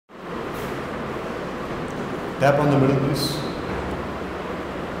Tap on the middle, please.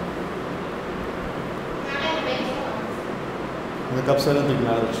 The cups are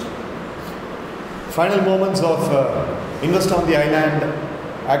acknowledged. Final moments of Invest on the Island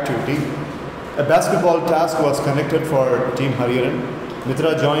activity. A basketball task was conducted for Team Hariharan.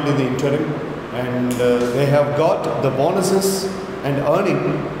 Mitra joined in the interim, and they have got the bonuses and earning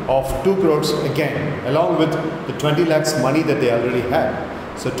of 2 crores again, along with the 20 lakhs money that they already had.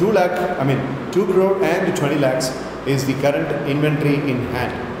 So 2 crore and 20 lakhs is the current inventory in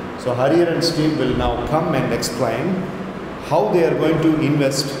hand. So Hariharan's team will now come and explain how they are going to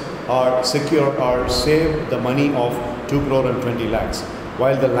invest or secure or save the money of 2 crore and 20 lakhs.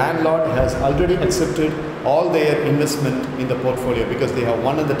 While the landlord has already accepted all their investment in the portfolio because they have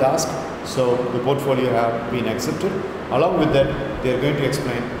won in the task, so the portfolio have been accepted. Along with that, they are going to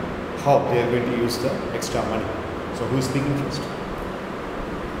explain how they are going to use the extra money. So who is speaking first?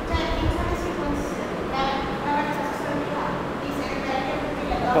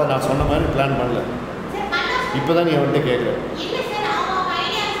 இப்போ நான் சொன்ன மாதிரி plan பண்ணல. இப்போ தான் நீ அவன்கிட்ட கேட்குற.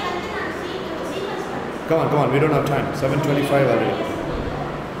 Come on, we don't have time. 7:25 already.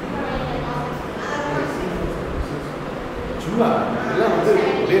 சும்மா எல்லாம் வந்து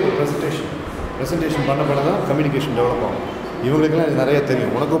ஒரே ஒரு ப்ரெசன்டேஷன் பண்ண தான் கம்யூனிகேஷன் டெவலப் ஆகும். இவங்களுக்குலாம் இது நிறைய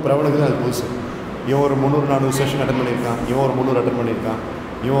தெரியும். உனக்கும் பிரவனுக்கு தான் அது புதுசு. இவன் ஒரு 300-400 செஷன் அட்டன் பண்ணியிருக்கான், இவன் ஒரு 300 அட்டன் பண்ணியிருக்கான்,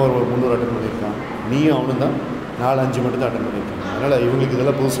 இவன் ஒரு 300 அட்டன் பண்ணியிருக்கான், நீயும் அவனும் தான் 4-5 மட்டும் தான் அட்டன் பண்ணியிருக்காங்க. அதனால் இவங்களுக்கு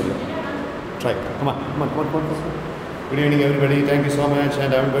இதெல்லாம் புதுசு இல்லை. Try come on. Good evening everybody, thank you so much, and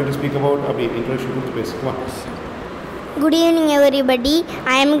I am going to speak about introduction to the basic. Come on. Good evening everybody,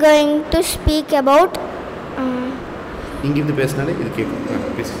 I am going to speak about Ingi the best nale idu kekum.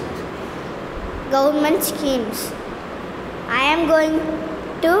 Government schemes. I am going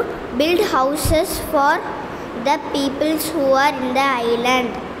to build houses for the peoples who are in the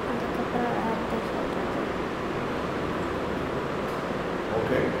island.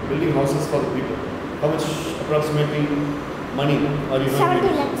 Okay, building houses for the people. How much approximately money are you going to 70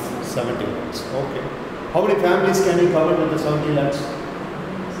 lakhs. 70 lakhs. Okay. How many families can you cover with the 70 lakhs?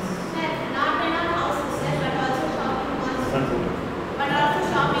 Sir, not enough houses, sir, but also shopping malls. Front room. But also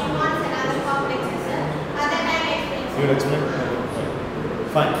shopping malls and other complexes, sir. Other time explain. You will explain?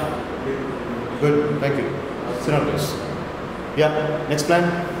 Fine. Good. Thank you. Sit down, please. Yeah. Next plan.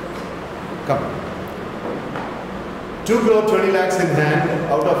 Come. 2 crore 20 lakhs in hand,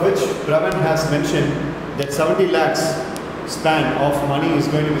 out of which Pravan has mentioned that 70 lakhs span of money is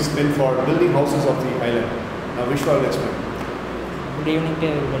going to be spent for building houses of the island. Now Vishwa will explain. Good evening to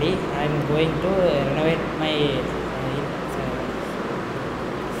everybody. I am going to renovate my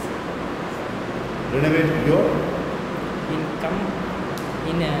Renovate your income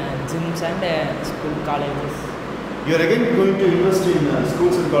in gyms and school colleges. You are again going to invest in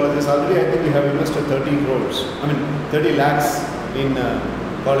schools and colleges. Already I think you have invested 30 lakhs in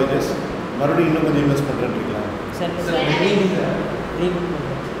colleges. Marudi innum konjam invest pandreenga. Sir,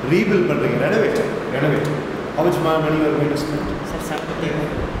 Rebuild pandreenga. Renovate. How much money you are going to spend? Sir,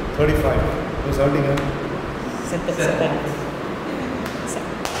 35. You are sounding up.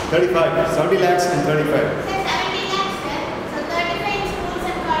 35. 70 lakhs and 35. Sir, 70 lakhs, sir. So 35 in schools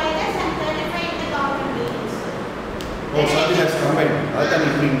and colleges and 35 in the government buildings. Oh, 70 lakhs combined. That's an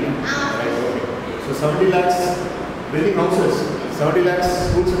premium. Right, okay. So 70 lakhs building houses, 70 lakhs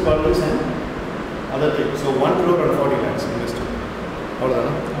schools and colleges and other things. So 1 crore and 40 lakhs invested.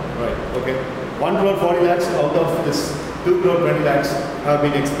 Right, okay. 1 crore 40 lakhs out of this 2 crore 20 lakhs have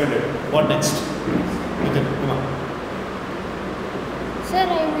been expended. What next? Nitin, come on. Sir,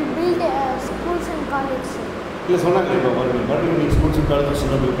 I will build schools and colleges. இல்லை சொன்னாங்க இப்போ மறுபடியும் நீங்கள் schools and colleges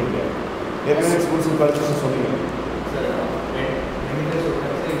சொன்னால் bill பண்ணுங்க. ஏற்கனவே schools and colleges சொன்னீங்க.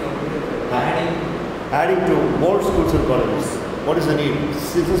 Adding to more schools and colleges. What is the need?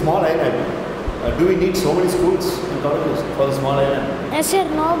 It's a small island. Do we need so many schools and colleges for the small island? Yes, sir,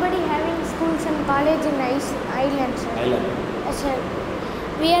 nobody having schools and college in island, sir. Island. Yes, sir.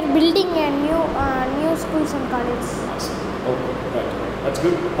 We are building a new schools and colleges. Okay, right. That's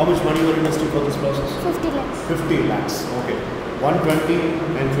good. How much money you are investing for this process? 50 lakhs. 50 lakhs. Okay. 120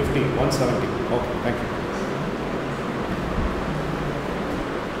 and 50. 170. Okay, thank you.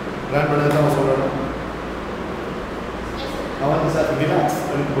 Plan பண்ணதுதான் அவன் சொல்றான். அவன் வந்து sir relax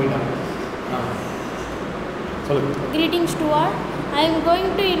அப்படின்னு போயிட்டான். சொல்லுங்க. Greetings to all. I am going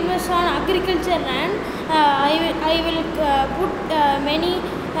to invest on agriculture land. I will put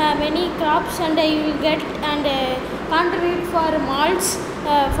many crops and I will get and contribute for malls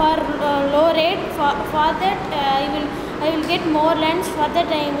for low rate. For that I will I will get more lands. For that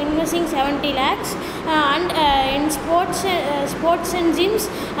I am investing 70 lakhs. And in sports and gyms,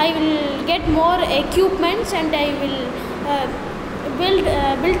 I will get more equipments, and I will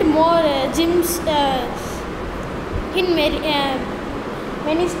build more gyms in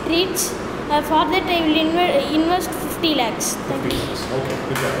many streets. For that I will invest 50 lakhs. Thank 50 you. lakhs. Okay,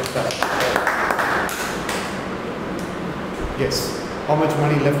 good job. Start. Yes. How much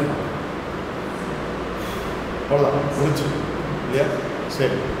money left now? Hold on. Yeah? Say.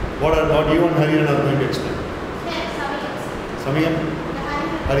 What you and Hariyan are going to explain? Samiyam?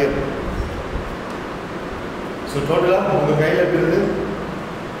 Hariyan. So total உங்க கையில இருக்குது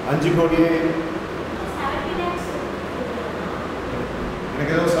 5 கோடியே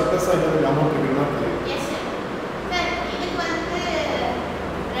எனக்கு ஏதோ சர்ப்ளஸா ஏதாவது amount இருக்குன்னா தெரியும். Yes, sir. Sir, இதுக்கு வந்து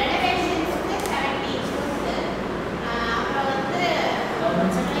renovations-க்கு 70 sir. அப்புறம் வந்து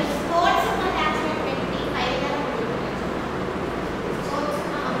sports-க்கு attachment 25 தான் கொடுத்துருக்கேன்.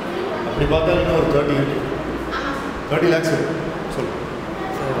 அப்படி பார்த்தா இன்னும் ஒரு 30 ஆமாம் சார். 30 lakhs இருக்கு. சொல்லு.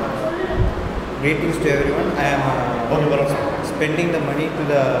 Greetings to everyone. I am Okay, Bharat. spending the money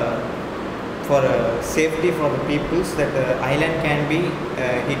for safety for the peoples that island can be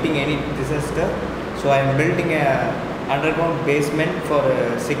hitting any disaster. So I am building a underground basement for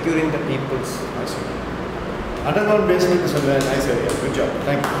securing the peoples. I see. Underground basement is a very nice area. Good job.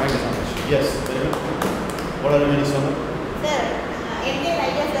 Thank you so much. Yes, very good. What are you doing, Sonu? Sir, Indian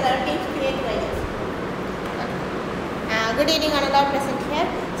ideas, there are teams creative ideas. Good evening, Ananda present here.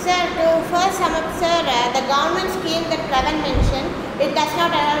 Sir, to first sum up, sir, the government scheme that Pravan mentioned, it does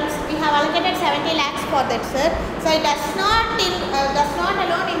not we have allocated 70 lakhs for that, sir. So it does not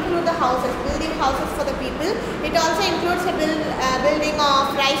alone include the houses, building houses for the people. It also includes a building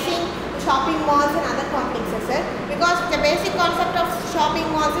of rising shopping malls and other complexes, sir. Because the basic concept of shopping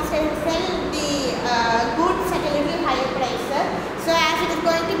malls is to sell the goods at a little higher price, sir. So as it is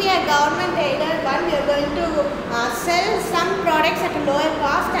going to be a government aided one, we are going to sell some products at a lower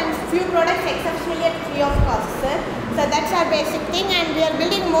cost and few products exceptionally at free of cost, sir. So that's our basic thing, and we are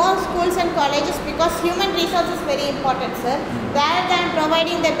building more schools and colleges because human resource is very important, sir. Rather than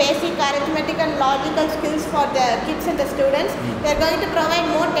providing the basic arithmetic and logical skills for the kids and the students, we are going to provide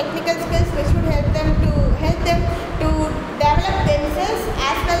more technical skills which would help them to develop themselves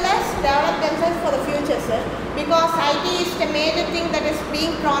as well as develop themselves for the future, sir. Because IT is the major thing that is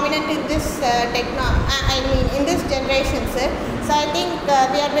being prominent in this in this generation, sir. So I think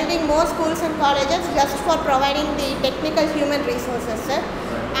we are building more schools and colleges just for providing the technical human resources, sir.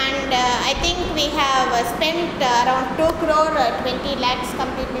 And I think we have spent around 2 crore 20 lakhs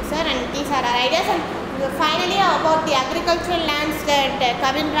completely, sir. And these are our ideas. And finally, about the agricultural lands that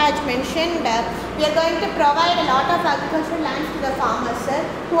Kavin Raj mentioned, we are going to provide a lot of agricultural lands to the farmers, sir,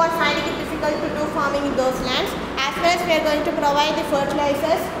 who are finding it difficult to do farming in those lands. As well as we are going to provide the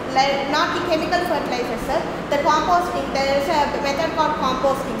fertilizers, not the chemical fertilizers, sir, the composting. There is a method called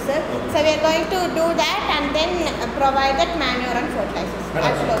composting, sir. So we are going to do that and then provide that manure and fertilizers.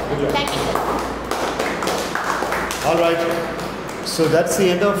 Absolutely. Thank you, sir. All right. So that's the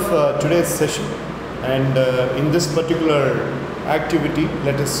end of today's session. And in this particular activity,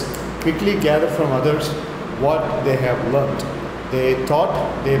 let us quickly gather from others what they have learned. They thought,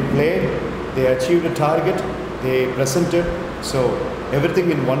 they played, they achieved a target, they presented. So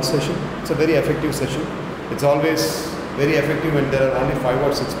everything in one session. It's a very effective session. It's always very effective when there are only 5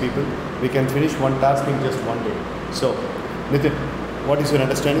 or 6 people. We can finish one task in just one day. So, Nitin, what is your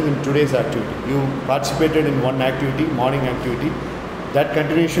understanding in today's activity? You participated in one activity, morning activity. That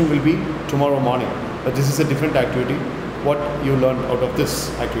continuation will be tomorrow morning. But this is a different activity. What you learned out of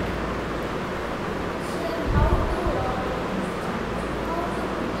this activity?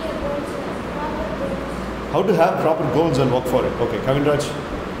 How to have proper goals and work for it. Okay, Kavin Raj.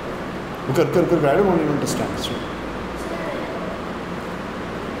 I don't want to understand this. We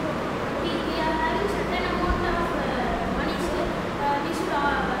are having certain amount of money, sir. We should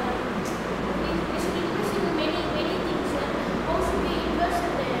invest in many things, sir. How should we invest?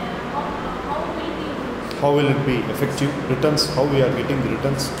 How will we invest? How will it be effective? Returns, how we are getting the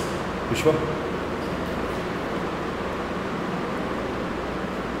returns? Vishwa?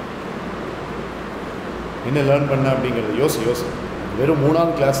 என்ன learn பண்ண அப்படிங்கிறது யோசி வெறும்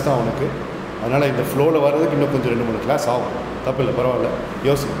 3ஆவது class தான் உனக்கு. அதனால் இந்த ஃப்ளோவில் வர்றதுக்கு இன்னும் கொஞ்சம் 2-3 கிளாஸ் ஆகும். தப்பு இல்லை, பரவாயில்ல.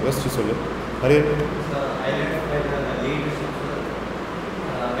 யோசிச்சு சொல்லு. ஹரியன்? I identify the leadership.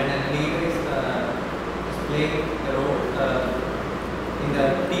 When a leader is playing a role in the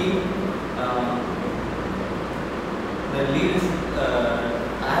team, the leaders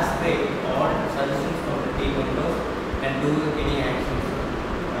ask the all suggestions from the team members and do any actions.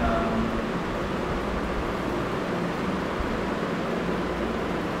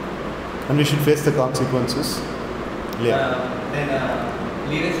 and we should face the consequences. Yeah. Then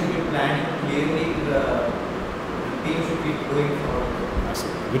leadership should be planning clearly. The team should be going forward.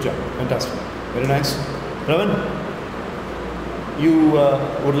 Good job. Fantastic. Very nice. Ravan, you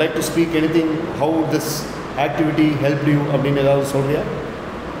would like to speak anything, how this activity helped you அப்படின்னு ஏதாவது சொல்றியா?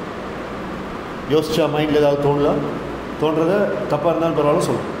 யோசிச்சா மைண்டில் ஏதாவது தோன்றதை தப்பாக இருந்தாலும் பரவாயில்ல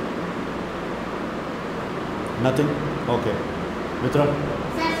சொல்லு. Nothing? Okay. Mitra?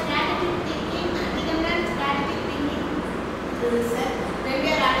 Sir, strategic thinking, independent strategic thinking. Sir, when we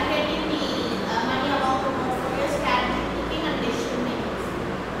are allocating the money amount to portfolio, strategic thinking and decision making.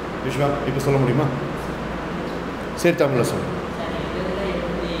 Vishwa, இப்போ சொல்ல முடியுமா? சரி, தமிழில் சொல்லு.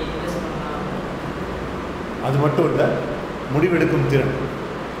 அது மட்டும் இல்லை, முடிவெடுக்கும் திறன்.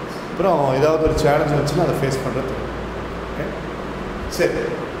 அப்புறம் ஏதாவது ஒரு சேலஞ்ச் வந்துச்சுன்னா அதை ஃபேஸ் பண்ணுறது. ஓகே, சரி.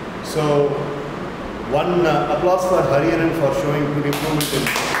 So one applause for Hariharan for showing good improvement in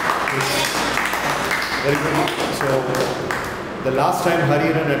this. Very good. So the last time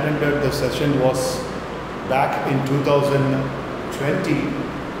Hariharan attended the session was back in 2020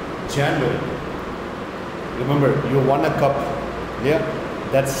 January. Remember, you won a cup. Yeah,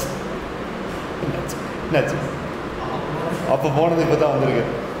 that's அப்போ போனது இப்போ தான் வந்திருக்கு.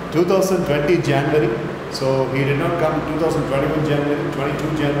 2020 January. So he did not come 2021 January,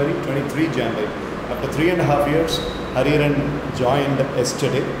 22 January, 23 January. After 3.5 years, Hariharan joined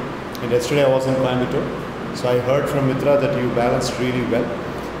yesterday. And yesterday I was in Coimbatore. So I heard from Mitra that you balanced really well.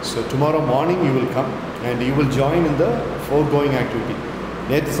 So tomorrow morning you will come and you will join in the foregoing activity.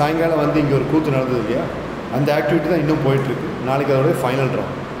 நேற்று சாயங்காலம் வந்து இங்கே ஒரு கூத்து நடந்தது இல்லையா, அந்த activity தான் இன்னும் போயிட்டுருக்கு. நாளைக்கு அதோட ஃபைனல்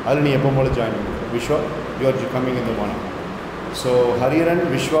ரவுண்ட். அதில் நீ எப்போ போல ஜாயின் பண்ணு. Vishwa, you are coming in the morning. So Hariharan,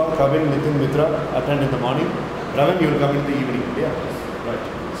 Vishwa, Kavin, Nitin, Mitra attend in the morning. Ravan, you will come in the evening. Yeah, right.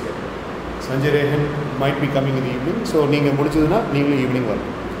 Sanjay Rehan might be coming in the evening. So நீங்கள் முடிச்சதுன்னா நீங்களும் evening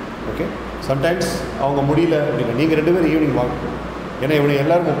வரணும். Okay, sometimes அவங்க முடியல அப்படின்னா நீங்கள் 2 பேரும் evening வாங்க. ஏன்னா இவனை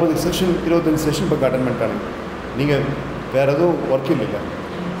எல்லோரும் 30 செஷன் 25 செஷன் இப்போ அட்டன் பண்ணிட்டாங்க. நீங்கள் வேறு எதுவும் ஒர்க் இல்லைங்க.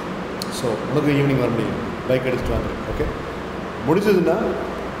 ஸோ உனக்கு ஈவினிங் வர முடியும், பைக் எடுத்துகிட்டு வாங்க. ஓகே, முடிஞ்சதுன்னா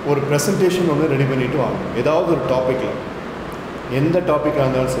ஒரு ப்ரெசன்டேஷன் ஒன்று ரெடி பண்ணிவிட்டு வாங்க. ஏதாவது ஒரு டாப்பிக்கில், எந்த டாப்பிக்காக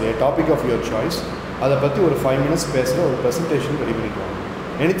இருந்தாலும் சரி, டாபிக் ஆஃப் யுவர் சாய்ஸ், அதை பற்றி ஒரு 5 minutes பேசுகிற ஒரு ப்ரெசன்டேஷன் ரெடி பண்ணிவிட்டு வாங்க.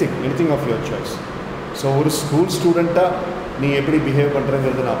 Anything of your choice. So ஒரு ஸ்கூல் ஸ்டூடெண்ட்டாக நீ எப்படி பிஹேவ்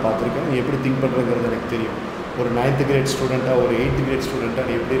பண்ணுறங்கிறது நான் பார்த்துருக்கேன். நீ எப்படி திங்க் பண்ணுறங்கிறது எனக்கு தெரியும். ஒரு 9th grade ஸ்டூடெண்ட்டாக, ஒரு 8th grade ஸ்டூடெண்ட்டாக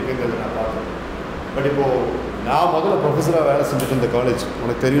நீ எப்படி இருக்குங்கிறது நான் பார்த்துருக்கேன். பட் இப்போது நான் முதல்ல ப்ரொஃபஸராக வேலை செஞ்சுட்டு இருந்த காலேஜ்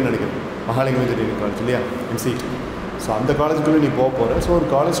உனக்கு தெரியும்னு நினைக்கிறேன், மகாலிங்கம் இன்ஜினியரிங் காலேஜ் இல்லையா, MCT. ஸோ அந்த காலேஜுக்குள்ளே நீ போக போகிற. ஸோ ஒரு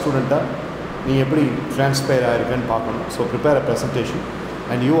காலேஜ் ஸ்டூடெண்ட்டாக நீ எப்படி ட்ரான்ஸ்பயர் ஆகிருக்கேன்னு பார்க்கணும். So prepare a presentation.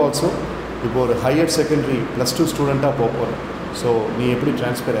 And you also இப்போ ஒரு ஹையர் செகண்டரி +2 ஸ்டூடெண்ட்டாக போக போகிறேன். ஸோ நீ எப்படி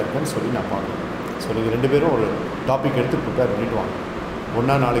ட்ரான்ஸ்பயர் ஆகிருக்கேன்னு சொல்லி நான் பார்க்கணும். ஸோ நீங்கள் 2 பேரும் ஒரு டாபிக் எடுத்து ப்ரிப்பேர் பண்ணிவிட்டு வாங்க.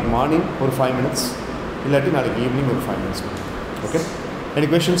 ஒன்றா நாளைக்கு மார்னிங் ஒரு 5 minutes, இல்லாட்டி நாளைக்கு ஈவினிங் ஒரு 5 minutes. Okay, any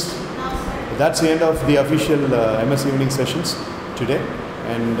questions? That's the end of the official MS evening sessions today.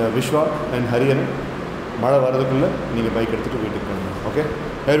 And Vishwa and Hariharan, மழை வரதுக்குள்ளே நீங்கள் பைக் எடுத்துகிட்டு வீட்டுக்கு போகணும். Okay,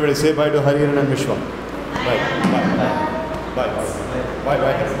 everybody say bye to Hariharan and Vishwa. Bye. Bye. Bye. Bye.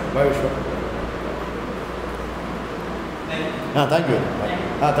 Bye. Bye, Vishwa. Thank you. Thank you.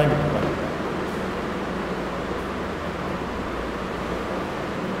 Bye. Thank you. Bye.